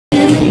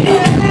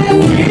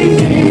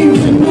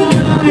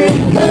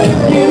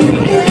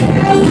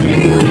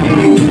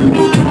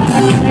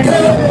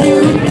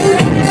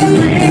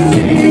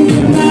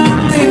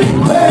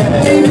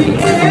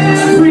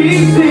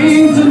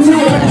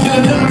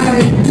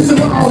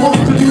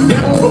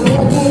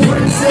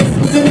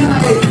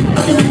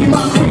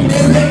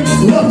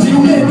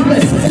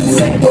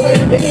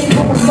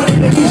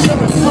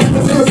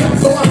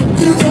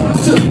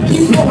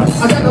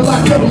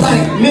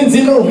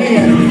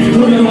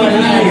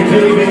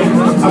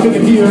think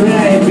if you're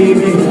right,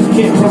 baby,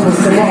 can't promise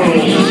tomorrow,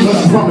 but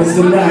I promise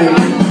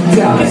tonight.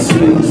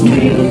 Excuse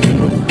me,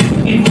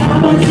 and I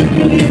might drink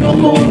a little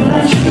more than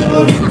I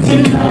should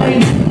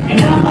tonight,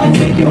 and I might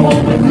take you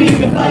home with me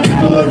if I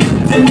could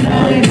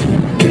tonight.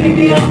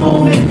 Baby, I'm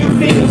gonna make you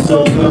feel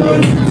so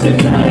good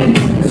tonight.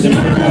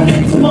 Tonight, I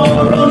think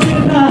tomorrow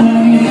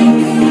tonight.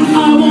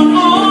 I want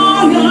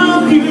all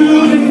of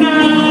you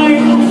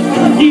tonight.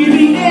 Give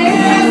me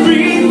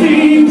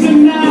everything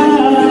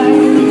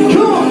tonight.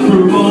 Come on,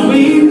 for all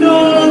we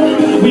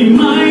know, we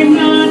might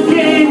not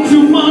get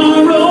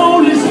tomorrow.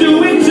 Let's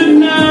do it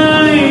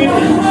tonight.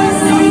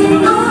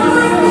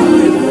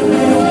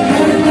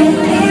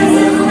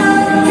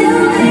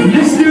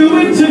 Let's do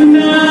it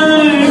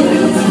tonight.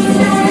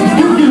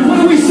 What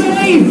do we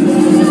say?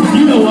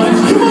 You know what?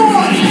 Come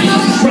on!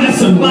 Grab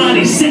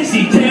somebody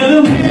sexy,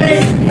 tell them,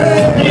 hey,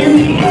 give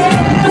me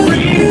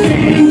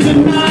everything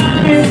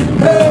tonight.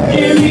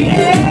 Give me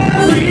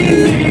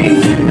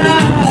everything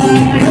tonight.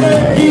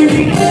 Give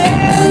me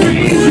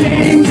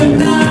everything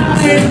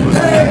tonight.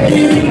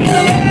 Give me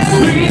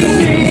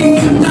everything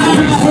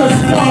tonight.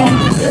 First song,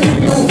 if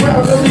you go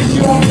proud, at least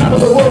you on top of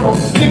the world.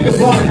 Think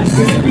about it, cause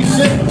if we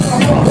shit,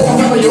 I'm gonna go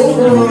out of your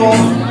overall.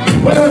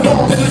 When I'm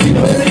involved in the scene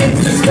of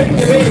evidence, respect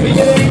it, baby,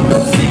 it ain't no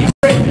secret.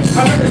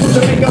 I'm ready to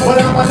Jamaica, but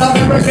I'm not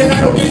American. I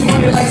don't get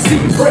money like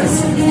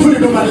secrets. Put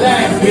it on my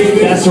lap,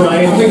 baby. That's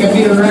right. I think I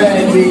feel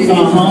right, baby.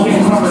 Can't promise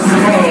tomorrow,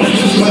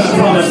 but I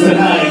promise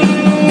tonight.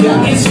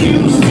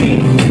 Excuse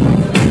me,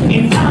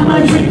 and I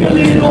might drink a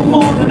little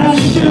more than I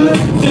should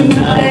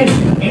tonight,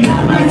 and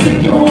I might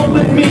take you home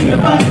with me if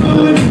I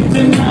could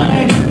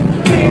tonight.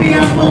 Baby,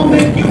 I'm gonna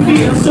make you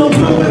feel so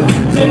good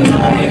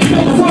tonight. You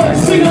know the words,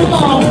 sing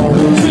along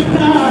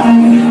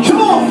tonight.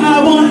 Come on, I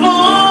want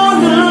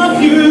all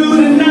of you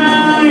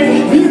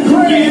tonight.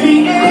 Give me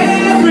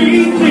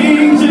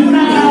everything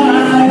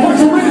tonight.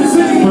 What's a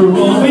terenzi? For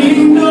all we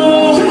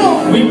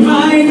know, we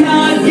might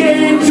not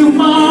get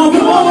tomorrow.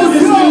 Let's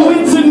do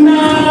it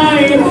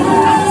tonight.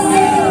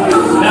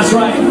 That's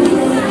right.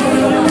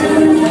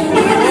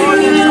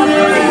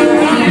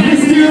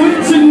 Let's do it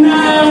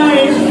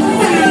tonight.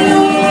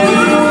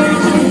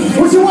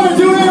 What you wanna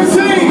do, MC?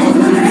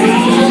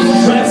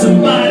 Grab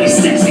somebody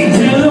sexy,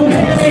 tell them,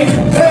 hey,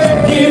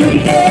 give me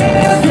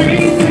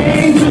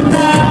everything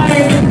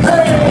tonight.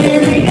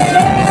 Give me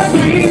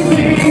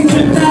everything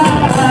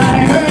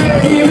tonight.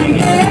 Give me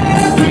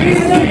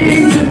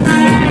everything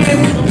tonight.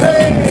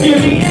 Give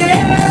me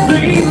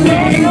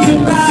everything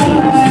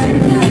tonight.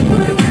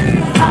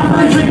 I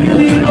might drink a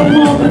little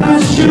more than I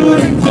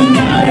should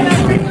tonight.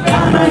 I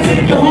might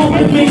take you home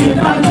with me if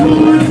I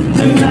could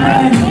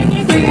tonight.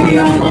 Baby,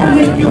 I'm gonna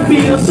make you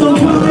feel so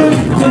good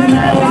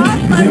tonight.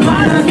 You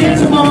might not get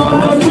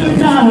tomorrow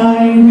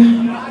tonight.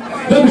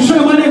 Let me show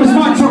you, my name is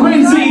Marc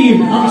Terenzi.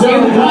 I'm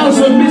in the house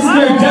with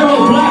Mr.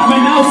 Daryl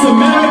Blackman, House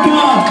America.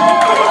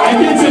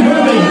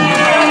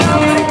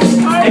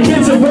 It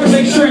gets a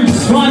perfect shirt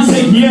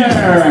sponsored here.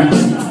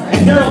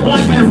 And Daryl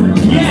Blackman